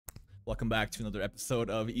Welcome back to another episode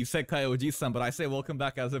of Isekai Ojisan, but I say welcome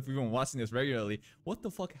back as if we've been watching this regularly. What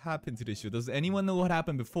the fuck happened to this show? Does anyone know what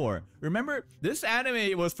happened before? Remember, this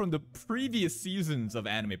anime was from the previous seasons of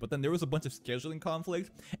anime, but then there was a bunch of scheduling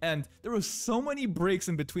conflict, and there was so many breaks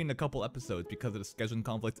in between a couple episodes because of the scheduling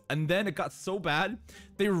conflict, and then it got so bad,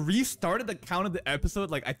 they restarted the count of the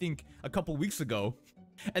episode, like, I think a couple weeks ago.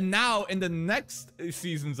 And now, in the next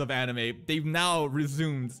seasons of anime, they've now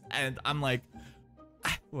resumed, and I'm like,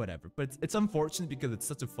 whatever. But it's unfortunate because it's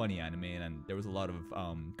such a funny anime, and there was a lot of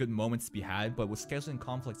good moments to be had. But with scheduling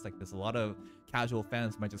conflicts like this, a lot of casual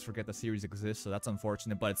fans might just forget the series exists, so that's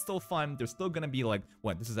unfortunate. But it's still fun. There's still gonna be like,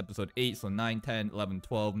 what, this is episode 8, so 9, 10, 11,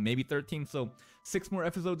 12, maybe 13, so 6 more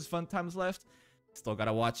episodes, fun times left. Still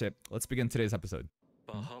gotta watch it. Let's begin today's episode.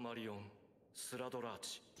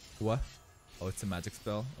 What? Oh, it's a magic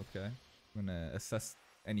spell. Okay. I'm gonna assess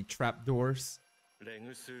any trapdoors.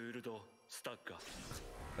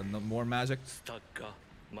 No more magic.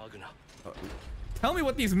 Tell me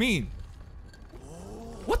what these mean.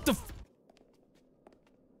 What the f—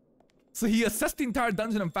 So he assessed the entire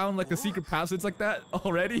dungeon and found like a secret passage like that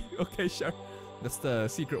already? Okay, sure. That's the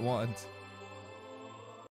secret wand.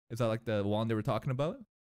 Is that like the wand they were talking about?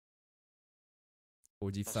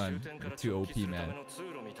 Oji-san, too OP, man.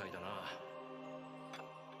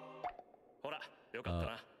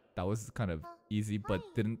 That was kind of easy, but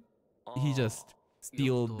didn't he just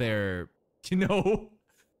steal their, you know?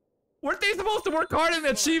 Weren't they supposed to work hard and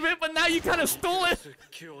achieve it, but now you kind of stole it?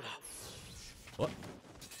 What?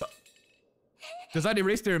 Does that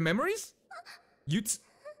erase their memories?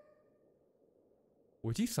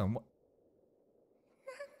 Oji-san, what?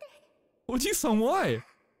 Oji-san, why?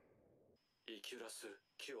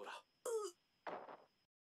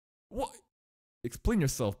 What? Explain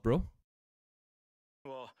yourself, bro.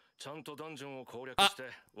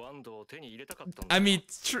 I mean,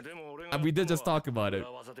 we did just talk about it.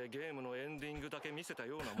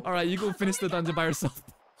 Alright, you go finish the dungeon by yourself.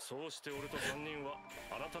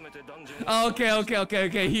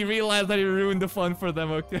 Okay. He realized that he ruined the fun for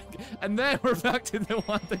them, okay. And then we're back to the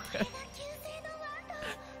wand again.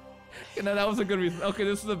 You know, that was a good reason. Okay,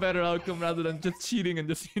 this is a better outcome rather than just cheating and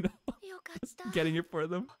just, you know, just getting it for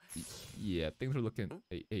them. Yeah, things are looking...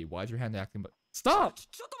 Hey, why is your hand acting... Stop!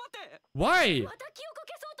 Why?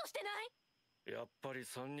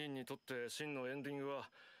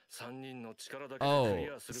 Oh,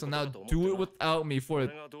 so now do it without me for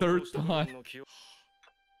a third time.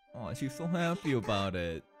 Oh, she's so happy about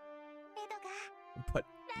it. But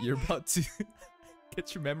you're about to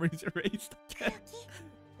get your memories erased again.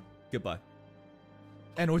 Goodbye.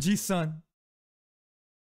 And Oji-san.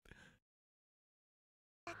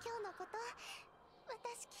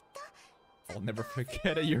 I'll never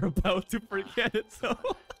forget it. You're about to forget it, so...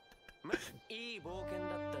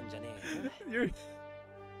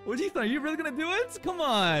 Oji-san, are you really gonna do it? Come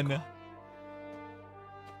on!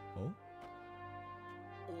 Oh?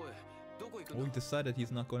 Oh, he decided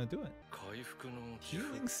he's not gonna do it.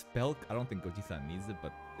 Healing spell? I don't think Oji-san needs it,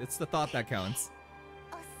 but it's the thought that counts.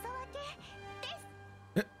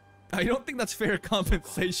 I don't think that's fair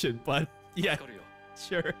compensation, but yeah,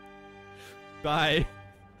 sure. Bye.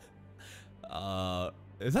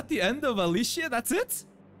 Is that the end of Alicia? That's it?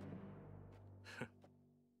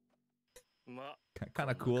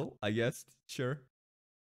 Kind of cool, I guess. Sure.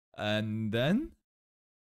 And then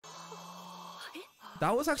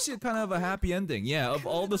that was actually kind of a happy ending. Yeah, of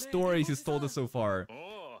all the stories he's told us so far,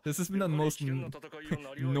 this has been the most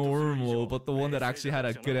normal, but the one that actually had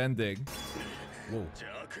a good ending. Whoa.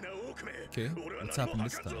 Okay, what's happened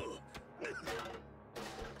this time?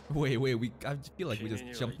 Wait, I feel like we just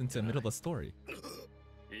jumped into the middle of a story. What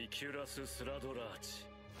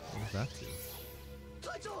does that do?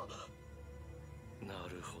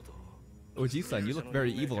 Oji-san, you look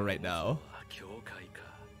very evil right now.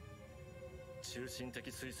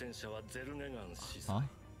 Huh?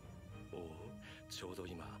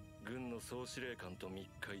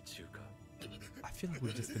 I feel like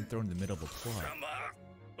we've just been thrown in the middle of a plot.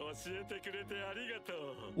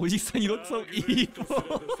 Oji-san, you look so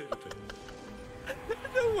evil.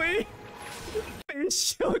 The way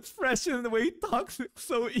facial expression and the way he talks looks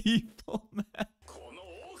so evil, man.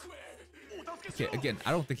 Okay, again,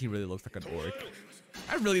 I don't think he really looks like an orc.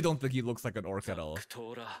 I really don't think he looks like an orc at all.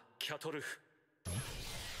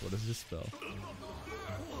 What is this spell?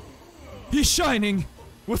 He's shining!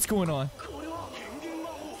 What's going on?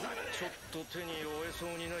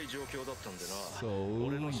 So,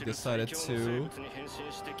 he decided to...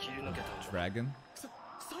 Dragon?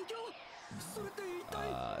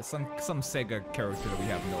 Some Sega character that we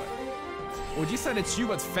have no idea. Oji-san, it's you,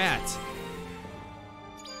 but fat!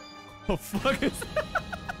 The fuck is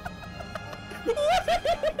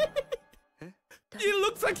He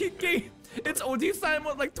looks like he gained. It's Ojisan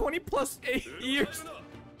with like 20 plus 8 years.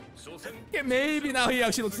 Okay, maybe now he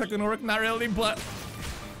actually looks like an orc, not really, but.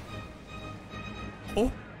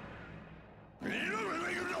 Oh.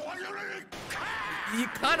 He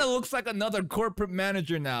kind of looks like another corporate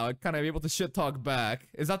manager now, kind of able to shit talk back.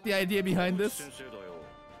 Is that the idea behind this?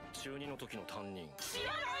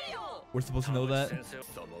 We're supposed to know that?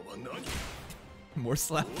 More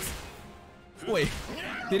slaps? Wait,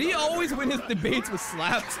 did he always win his debates with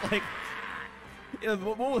slaps? Like, yeah,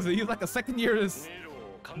 what was it? He was like a second year's,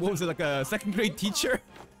 what was it, like a second grade teacher?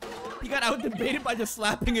 He got out debated by just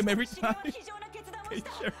slapping him every time. Okay,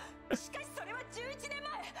 sure.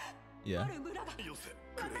 Yeah.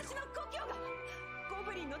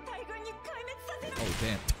 Oh,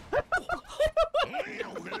 damn.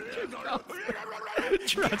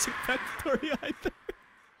 Tragic backstory, I think.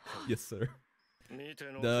 Yes, sir.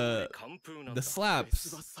 The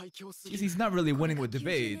slaps. He's not really winning with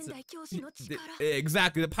debates.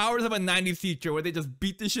 Exactly. The powers of a 90s teacher where they just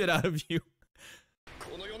beat the shit out of you.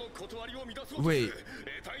 Wait.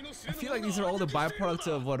 I feel like these are all the byproducts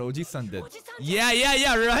of what Ojisan did. Yeah,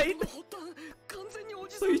 right?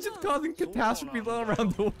 So he's just causing catastrophes all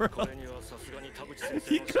around the world.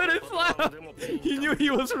 He couldn't slap. He knew he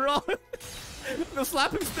was wrong. No,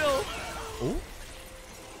 slap him still. Oh?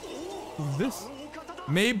 Who's this?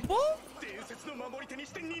 Mabel?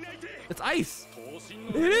 It's Ice.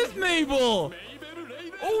 It is Mabel.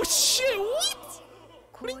 Oh shit, what?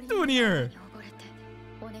 What are you doing here?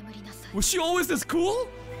 Was she always this cool?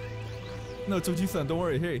 No, it's Oji-san, don't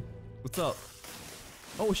worry. Hey, what's up?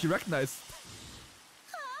 Oh, she recognized.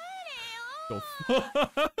 Go.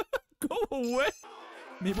 Go away.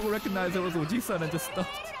 Mabel recognized it was Oji-san and just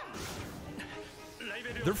stopped.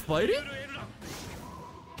 They're fighting?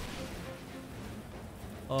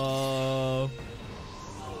 Yo,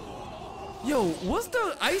 was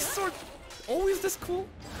the ice sword always this cool?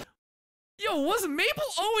 Yo, was Mabel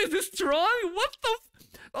always this strong? What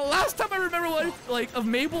the last time I remember like of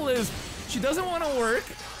Mabel is she doesn't want to work.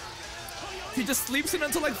 She just sleeps in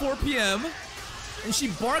until like 4 p.m. and she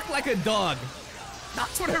barked like a dog.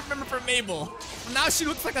 That's what I remember from Mabel. Now she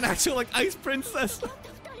looks like an actual like ice princess.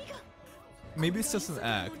 Maybe it's just an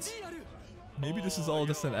act. Maybe this is all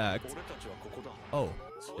just an act. Oh,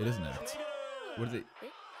 it is an act. What are they?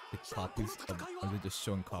 The copies of, are they just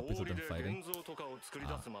showing copies of them fighting? Of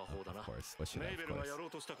course. What should I? Of course.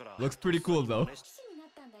 Looks pretty cool though.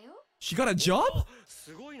 She got a job?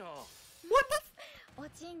 What the?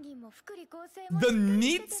 The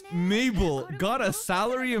neat Mabel got a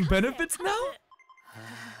salary and benefits now?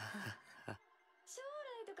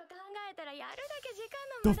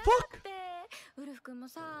 The fuck?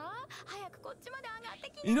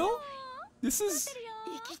 You know, this is...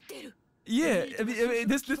 Yeah, I mean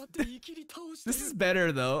this is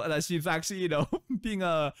better though, that she's actually, you know, being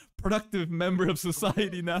a productive member of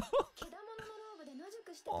society now.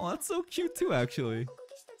 Oh, that's so cute too, actually.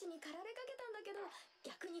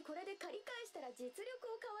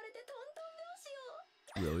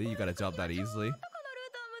 Really? You got a job that easily?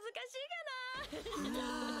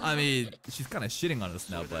 I mean, she's kind of shitting on us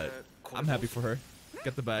now, but I'm happy for her.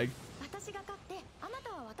 Get the bag.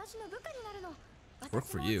 Work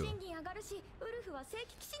for you.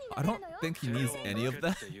 I don't think he needs any of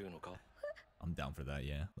that. I'm down for that,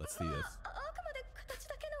 yeah. Let's see this.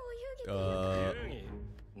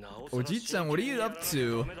 Oji-chan, what are you up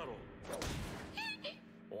to?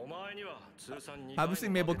 I haven't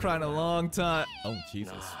seen Mabel cry in a long time. Oh,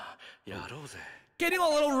 Jesus. Getting a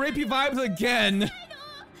little rapey vibes again.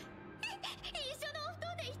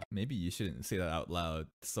 Maybe you shouldn't say that out loud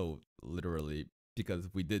so literally, because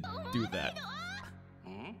we did do that.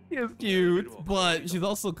 She's cute, but she's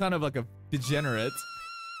also kind of like a degenerate.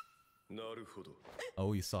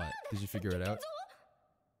 Oh, you saw it. Did you figure it out?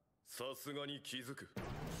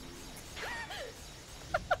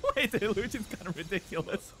 Wait, the illusion's kind of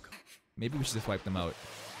ridiculous. Maybe we should just wipe them out.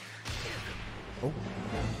 Oh.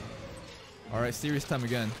 Alright, serious time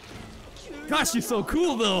again. Gosh, she's so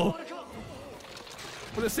cool though!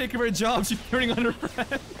 For the sake of her job, she's turning on her friend.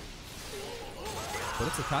 But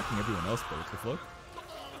it's attacking everyone else, but what the fuck?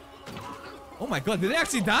 Oh my god, did they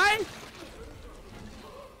actually die?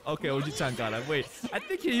 Okay, Oji-chan got it. Wait, I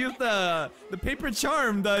think he used the paper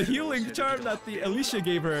charm, the healing charm that the Alicia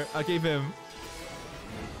gave him.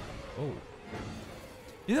 Oh.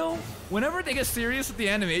 You know, whenever they get serious with the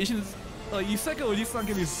animations, like Isekai Ojisan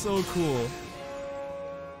can be so cool.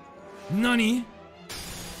 Nani?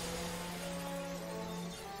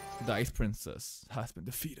 The Ice Princess has been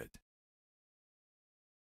defeated.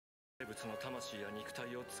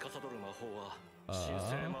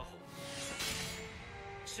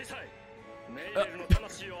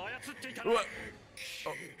 What?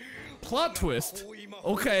 Oh. Plot twist?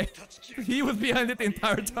 Okay. He was behind it the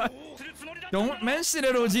entire time. Don't mention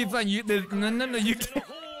it, Oji-san. No, you can't.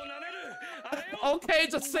 Okay,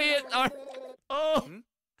 just say it. Oh.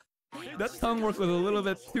 That tongue work was a little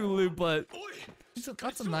bit too lewd, but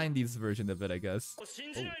that's a 90s version of it, I guess.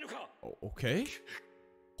 Oh, okay.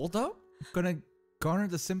 Hold up. Gonna garner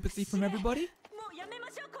the sympathy from everybody?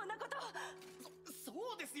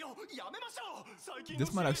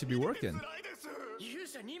 This might actually be working.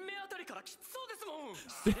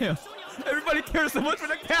 Damn. Everybody cares so much for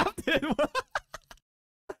the captain.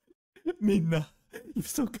 Minna, you're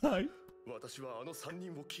so kind.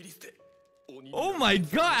 Oh my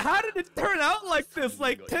god, how did it turn out like this?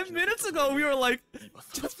 Like 10 minutes ago we were like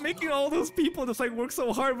just making all those people just like work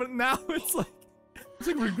so hard, but now it's like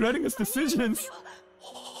regretting his decisions.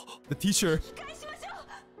 The teacher.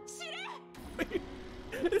 Wait,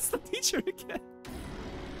 it's the teacher again.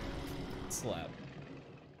 Slap.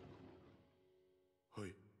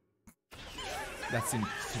 That seemed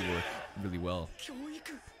to work really well.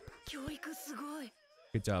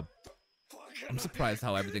 Good job. I'm surprised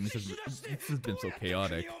how everything has been so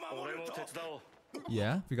chaotic.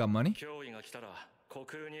 Yeah, we got money?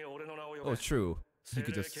 Oh, true. He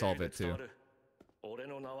could just solve it too.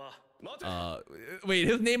 Wait,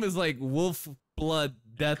 his name is like Wolf Blood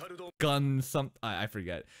Death Gun I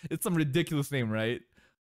forget. It's some ridiculous name, right?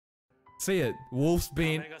 Say it. Wolf's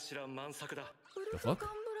Bane. The fuck?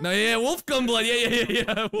 No, yeah, Wolf Gunblood.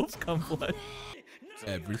 Yeah. Wolf Gunblood.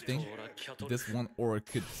 Everything. This one orc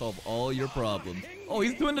could solve all your problems. Oh,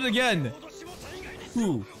 he's doing it again.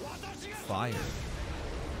 Who? Fire.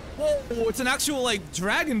 Whoa, it's an actual like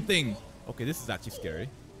dragon thing. Okay, this is actually scary.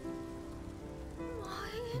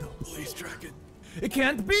 No, please, dragon. It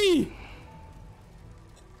can't be.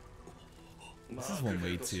 This is one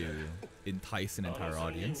way to entice an entire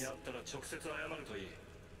audience.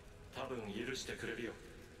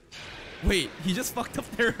 Wait, he just fucked up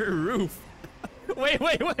their roof.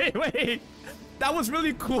 Wait. That was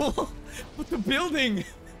really cool. With the building.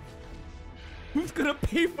 Who's gonna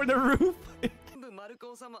pay for the roof?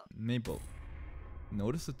 Mabel.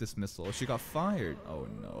 Notice the dismissal. She got fired. Oh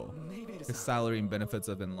no. His salary and benefits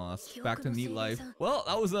have been lost. Back to neat life. Well,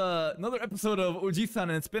 that was another episode of Oji-san,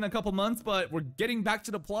 and it's been a couple months, but we're getting back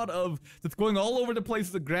to the plot of it's going all over the place.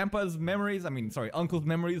 The grandpa's memories. Uncle's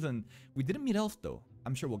memories, and we didn't meet Elf though.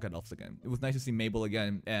 I'm sure we'll get Elves again. It was nice to see Mabel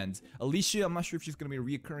again, and Alicia. I'm not sure if she's gonna be a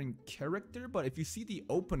reoccurring character, but if you see the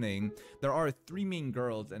opening, there are 3 main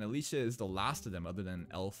girls, and Alicia is the last of them, other than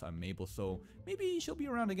Elf and Mabel. So maybe she'll be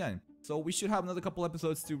around again. So we should have another couple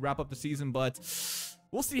episodes to wrap up the season, but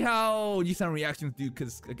we'll see how Oji-san reactions do,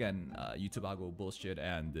 because again, YouTube algo bullshit,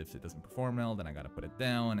 and if it doesn't perform well, then I gotta put it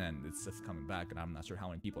down, and it's just coming back, and I'm not sure how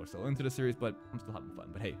many people are still into the series, but I'm still having fun.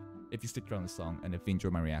 But hey, if you stick around the song, and if you enjoy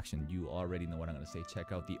my reaction, you already know what I'm gonna say.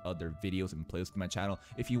 Check out the other videos and playlists to my channel.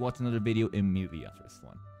 If you watch another video immediately after this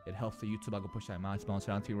one, it helps the YouTube algo push my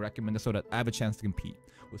channel to recommend it so that I have a chance to compete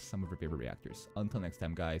with some of your favorite reactors. Until next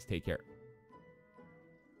time, guys, take care.